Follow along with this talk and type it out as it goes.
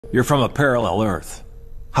You're from a parallel Earth.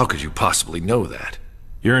 How could you possibly know that?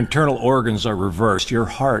 Your internal organs are reversed. Your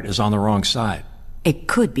heart is on the wrong side. It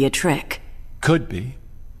could be a trick. Could be.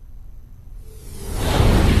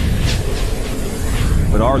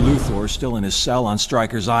 But our Luthor's still in his cell on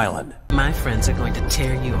Stryker's Island. My friends are going to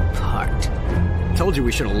tear you apart. Told you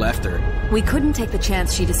we should have left her. We couldn't take the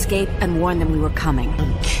chance she'd escape and warn them we were coming.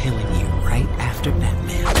 I'm killing you right after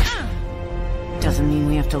Batman. Doesn't mean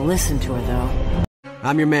we have to listen to her, though.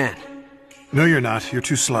 I'm your man. No, you're not. You're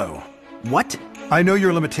too slow. What? I know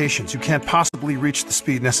your limitations. You can't possibly reach the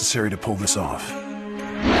speed necessary to pull this off.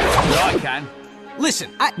 Well, I can.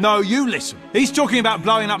 Listen, No, you listen. He's talking about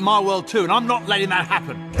blowing up my world too, and I'm not letting that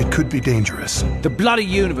happen. It could be dangerous. The bloody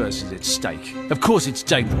universe is at stake. Of course it's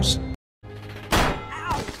dangerous.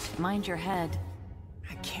 Mind your head.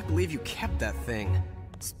 I can't believe you kept that thing.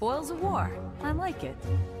 Spoils of war. I like it.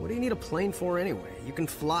 What do you need a plane for anyway? You can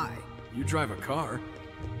fly. You drive a car.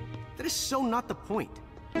 That is so not the point.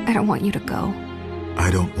 I don't want you to go.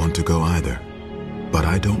 I don't want to go either. But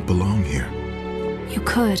I don't belong here. You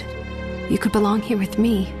could. You could belong here with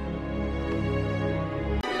me.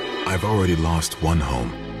 I've already lost one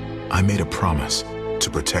home. I made a promise to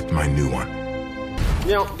protect my new one.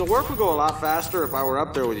 You know, the work would go a lot faster if I were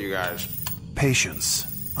up there with you guys. Patience.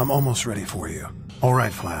 I'm almost ready for you. All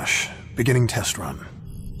right, Flash. Beginning test run.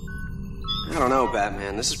 I don't know,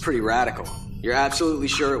 Batman. This is pretty radical. You're absolutely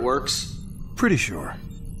sure it works? Pretty sure.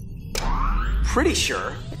 Pretty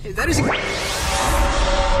sure? That isn't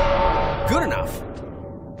good enough.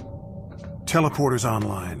 Teleporter's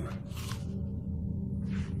online.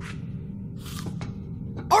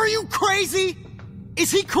 Are you crazy?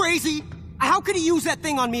 Is he crazy? How could he use that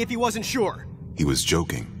thing on me if he wasn't sure? He was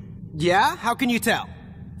joking. Yeah? How can you tell?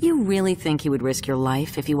 You really think he would risk your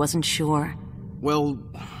life if he wasn't sure? Well,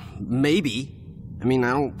 maybe. I mean,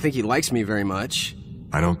 I don't think he likes me very much.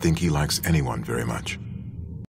 I don't think he likes anyone very much.